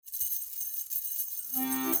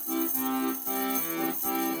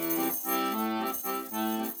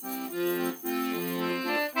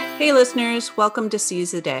Hey listeners, welcome to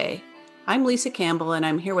Seize the Day. I'm Lisa Campbell and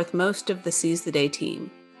I'm here with most of the Seize the Day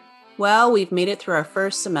team. Well, we've made it through our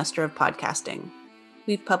first semester of podcasting.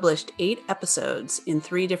 We've published 8 episodes in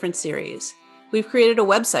 3 different series. We've created a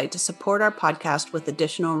website to support our podcast with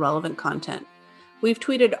additional relevant content. We've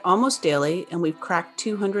tweeted almost daily and we've cracked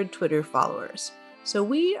 200 Twitter followers. So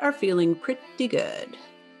we are feeling pretty good.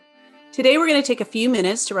 Today we're going to take a few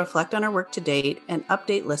minutes to reflect on our work to date and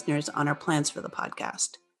update listeners on our plans for the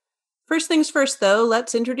podcast. First things first, though,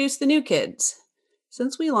 let's introduce the new kids.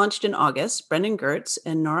 Since we launched in August, Brendan Gertz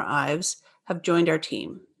and Nora Ives have joined our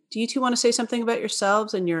team. Do you two want to say something about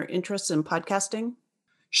yourselves and your interests in podcasting?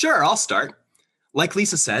 Sure, I'll start. Like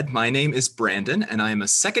Lisa said, my name is Brandon, and I am a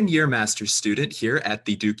second-year master's student here at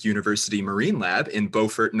the Duke University Marine Lab in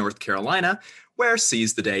Beaufort, North Carolina, where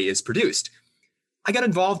Seize the Day is produced. I got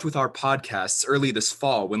involved with our podcasts early this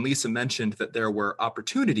fall when Lisa mentioned that there were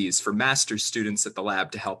opportunities for master's students at the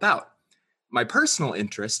lab to help out. My personal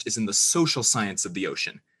interest is in the social science of the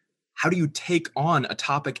ocean. How do you take on a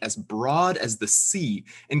topic as broad as the sea,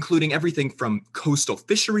 including everything from coastal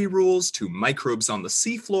fishery rules to microbes on the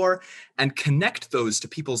seafloor, and connect those to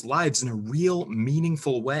people's lives in a real,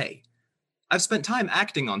 meaningful way? I've spent time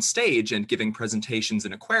acting on stage and giving presentations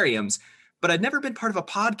in aquariums, but I'd never been part of a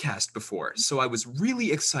podcast before, so I was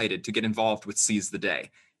really excited to get involved with Seize the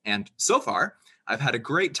Day. And so far, I've had a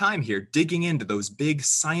great time here digging into those big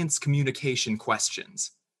science communication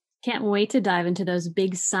questions. Can't wait to dive into those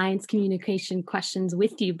big science communication questions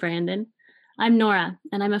with you, Brandon. I'm Nora,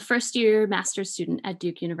 and I'm a first-year master's student at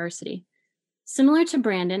Duke University. Similar to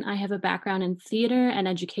Brandon, I have a background in theater and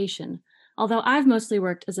education, although I've mostly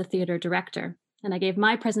worked as a theater director, and I gave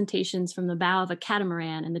my presentations from the bow of a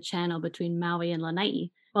catamaran in the channel between Maui and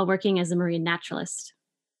Lanai while working as a marine naturalist.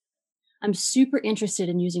 I'm super interested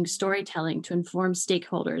in using storytelling to inform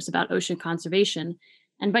stakeholders about ocean conservation.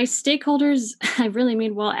 And by stakeholders, I really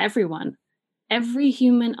mean, well, everyone. Every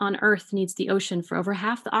human on Earth needs the ocean for over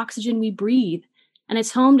half the oxygen we breathe, and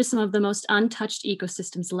it's home to some of the most untouched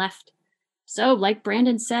ecosystems left. So, like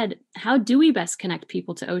Brandon said, how do we best connect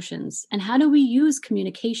people to oceans? And how do we use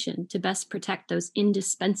communication to best protect those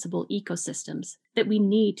indispensable ecosystems that we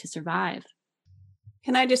need to survive?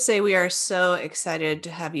 Can I just say we are so excited to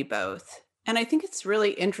have you both. And I think it's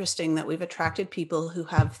really interesting that we've attracted people who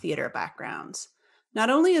have theater backgrounds. Not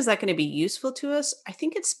only is that going to be useful to us, I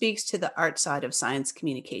think it speaks to the art side of science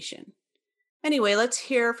communication. Anyway, let's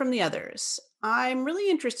hear from the others. I'm really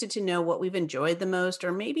interested to know what we've enjoyed the most,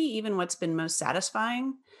 or maybe even what's been most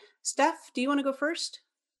satisfying. Steph, do you want to go first?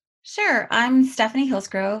 Sure. I'm Stephanie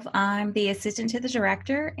Hillsgrove. I'm the assistant to the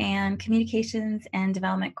director and communications and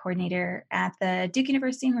development coordinator at the Duke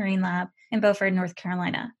University Marine Lab in Beaufort, North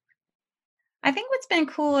Carolina. I think what's been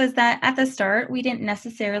cool is that at the start, we didn't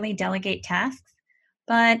necessarily delegate tasks,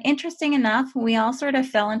 but interesting enough, we all sort of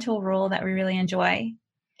fell into a role that we really enjoy.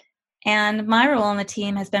 And my role on the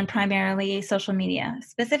team has been primarily social media,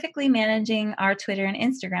 specifically managing our Twitter and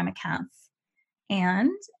Instagram accounts.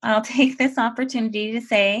 And I'll take this opportunity to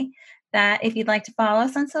say that if you'd like to follow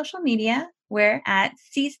us on social media, we're at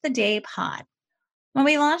Seize the Day Pod. When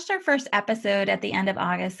we launched our first episode at the end of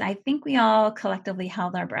August, I think we all collectively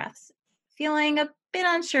held our breaths, feeling a bit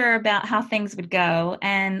unsure about how things would go.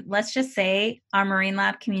 And let's just say our Marine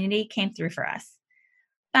Lab community came through for us.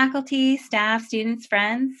 Faculty, staff, students,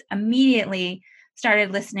 friends immediately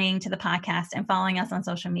started listening to the podcast and following us on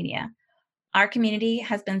social media. Our community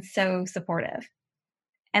has been so supportive.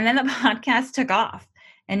 And then the podcast took off.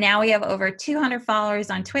 And now we have over 200 followers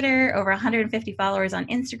on Twitter, over 150 followers on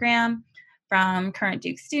Instagram from current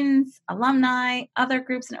Duke students, alumni, other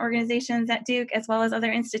groups and organizations at Duke, as well as other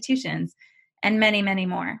institutions, and many, many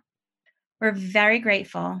more. We're very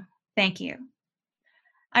grateful. Thank you.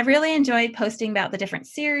 I've really enjoyed posting about the different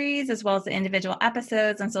series as well as the individual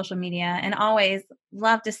episodes on social media, and always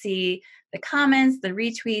love to see the comments, the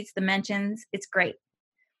retweets, the mentions. It's great.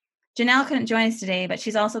 Janelle couldn't join us today, but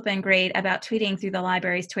she's also been great about tweeting through the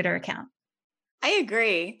library's Twitter account. I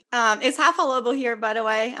agree. It's Hafa Lobo here, by the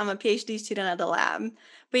way. I'm a PhD student at the lab.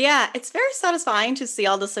 But yeah, it's very satisfying to see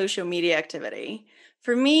all the social media activity.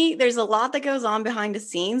 For me, there's a lot that goes on behind the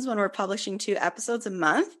scenes when we're publishing 2 episodes a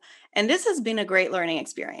month, and this has been a great learning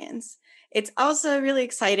experience. It's also really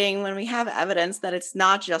exciting when we have evidence that it's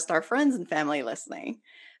not just our friends and family listening.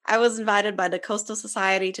 I was invited by the Coastal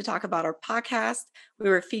Society to talk about our podcast. We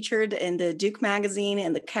were featured in the Duke Magazine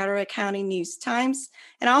and the Carteret County News Times,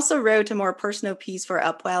 and also wrote a more personal piece for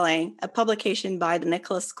Upwelling, a publication by the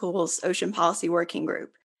Nicholas School's Ocean Policy Working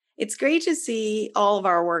Group. It's great to see all of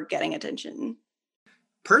our work getting attention.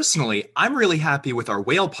 Personally, I'm really happy with our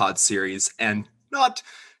Whale Pod series, and not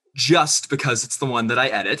just because it's the one that I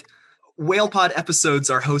edit. WhalePod episodes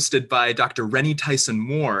are hosted by Dr. Rennie Tyson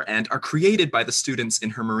Moore and are created by the students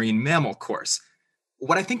in her marine mammal course.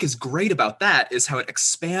 What I think is great about that is how it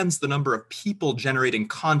expands the number of people generating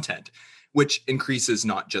content, which increases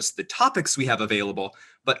not just the topics we have available,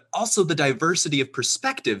 but also the diversity of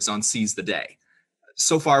perspectives on Seize the Day.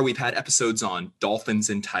 So far, we've had episodes on dolphins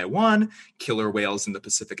in Taiwan, killer whales in the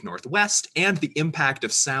Pacific Northwest, and the impact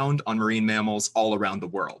of sound on marine mammals all around the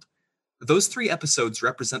world. Those 3 episodes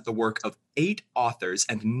represent the work of 8 authors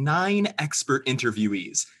and 9 expert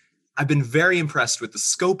interviewees. I've been very impressed with the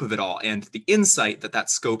scope of it all and the insight that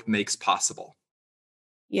scope makes possible.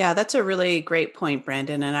 Yeah, that's a really great point,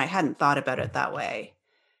 Brandon, and I hadn't thought about it that way.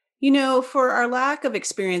 For our lack of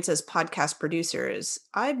experience as podcast producers,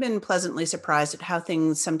 I've been pleasantly surprised at how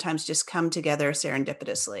things sometimes just come together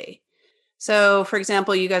serendipitously. So, for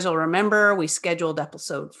example, you guys will remember we scheduled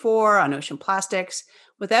episode 4 on ocean plastics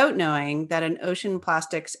without knowing that an ocean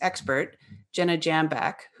plastics expert, Jenna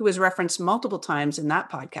Jambeck, who was referenced multiple times in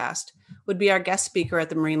that podcast, would be our guest speaker at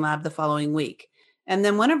the Marine Lab the following week. And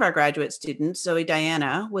then one of our graduate students, Zoe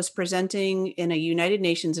Diana, was presenting in a United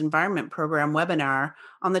Nations Environment Program webinar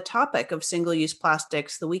on the topic of single-use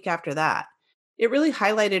plastics the week after that. It really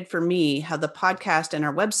highlighted for me how the podcast and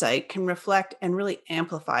our website can reflect and really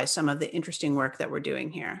amplify some of the interesting work that we're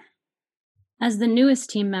doing here. As the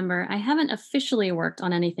newest team member, I haven't officially worked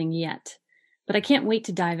on anything yet, but I can't wait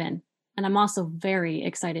to dive in. And I'm also very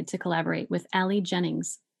excited to collaborate with Allie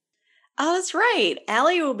Jennings. Oh, that's right.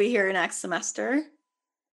 Allie will be here next semester.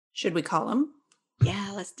 Should we call him?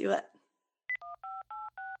 Yeah, let's do it.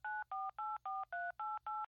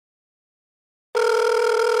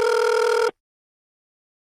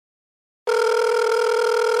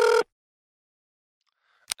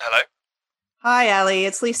 Hello? Hi, Allie.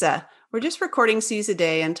 It's Lisa. We're just recording Seize the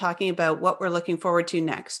Day and talking about what we're looking forward to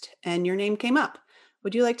next. And your name came up.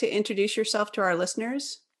 Would you like to introduce yourself to our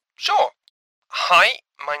listeners? Sure. Hi,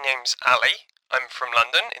 my name's Ali. I'm from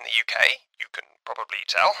London in the UK, you can probably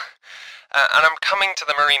tell. And I'm coming to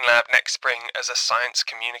the Marine Lab next spring as a science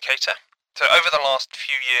communicator. So over the last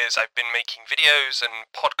few years, I've been making videos and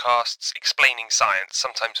podcasts explaining science,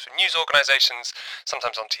 sometimes for news organisations,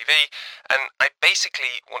 sometimes on TV, and I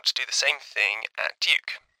basically want to do the same thing at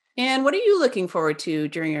Duke. And what are you looking forward to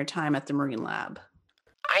during your time at the Marine Lab?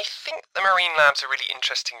 I think the Marine Lab's a really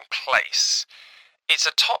interesting place. It's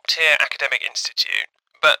a top-tier academic institute,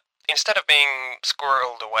 but instead of being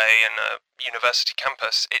squirreled away in a university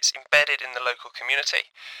campus, it's embedded in the local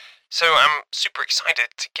community. So I'm super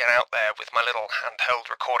excited to get out there with my little handheld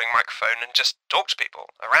recording microphone and just talk to people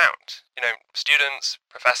around. Students,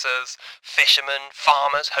 professors, fishermen,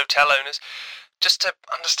 farmers, hotel owners, just to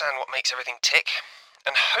understand what makes everything tick.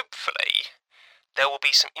 And hopefully there will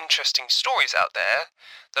be some interesting stories out there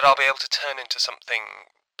that I'll be able to turn into something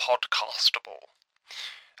podcastable.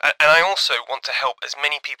 And I also want to help as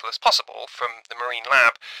many people as possible from the Marine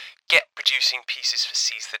Lab get producing pieces for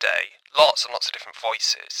Seize the Day. Lots and lots of different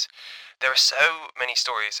voices. There are so many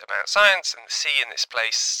stories about science and the sea in this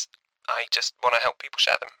place. I just want to help people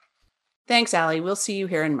share them. Thanks, Allie. We'll see you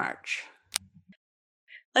here in March.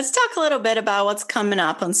 Let's talk a little bit about what's coming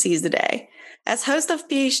up on Seize the Day. As host of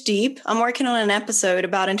PhD, I'm working on an episode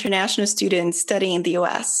about international students studying in the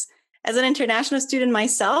US. As an international student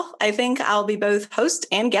myself, I think I'll be both host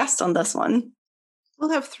and guest on this one. We'll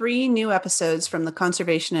have 3 new episodes from the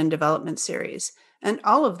Conservation and Development series, and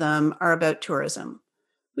all of them are about tourism.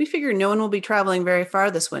 We figure no one will be traveling very far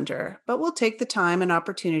this winter, but we'll take the time and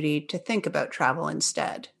opportunity to think about travel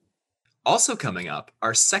instead. Also coming up,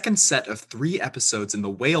 our second set of 3 episodes in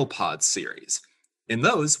the WhalePod series. In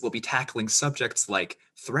those, we'll be tackling subjects like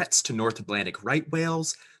threats to North Atlantic right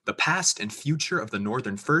whales, the past and future of the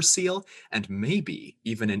northern fur seal, and maybe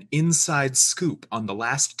even an inside scoop on the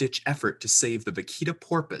last-ditch effort to save the vaquita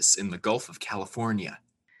porpoise in the Gulf of California.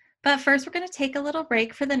 But first, we're going to take a little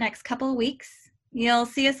break for the next couple of weeks. You'll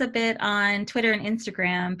see us a bit on Twitter and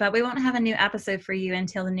Instagram, but we won't have a new episode for you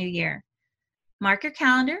until the new year. Mark your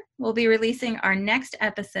calendar. We'll be releasing our next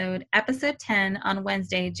episode, episode 10, on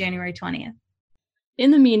Wednesday, January 20th. In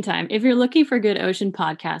the meantime, if you're looking for good ocean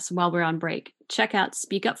podcasts while we're on break, check out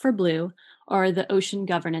Speak Up for Blue or the Ocean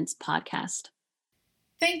Governance Podcast.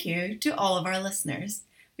 Thank you to all of our listeners.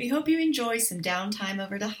 We hope you enjoy some downtime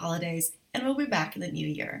over the holidays, and we'll be back in the new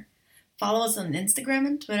year. Follow us on Instagram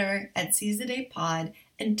and Twitter at Seize the Day Pod,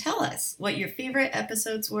 and tell us what your favorite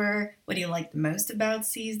episodes were, what you liked the most about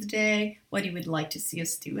Seize the Day, what you would like to see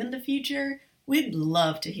us do in the future. We'd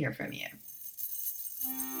love to hear from you.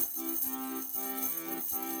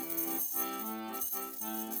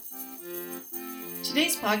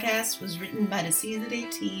 Today's podcast was written by the Seize the Day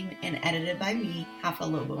team and edited by me, Hafa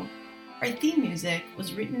Lobo. Our theme music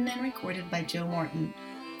was written and recorded by Joe Morton.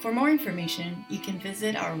 For more information, you can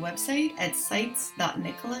visit our website at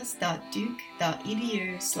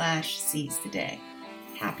sites.nicholas.duke.edu/seize the day.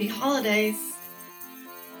 Happy holidays!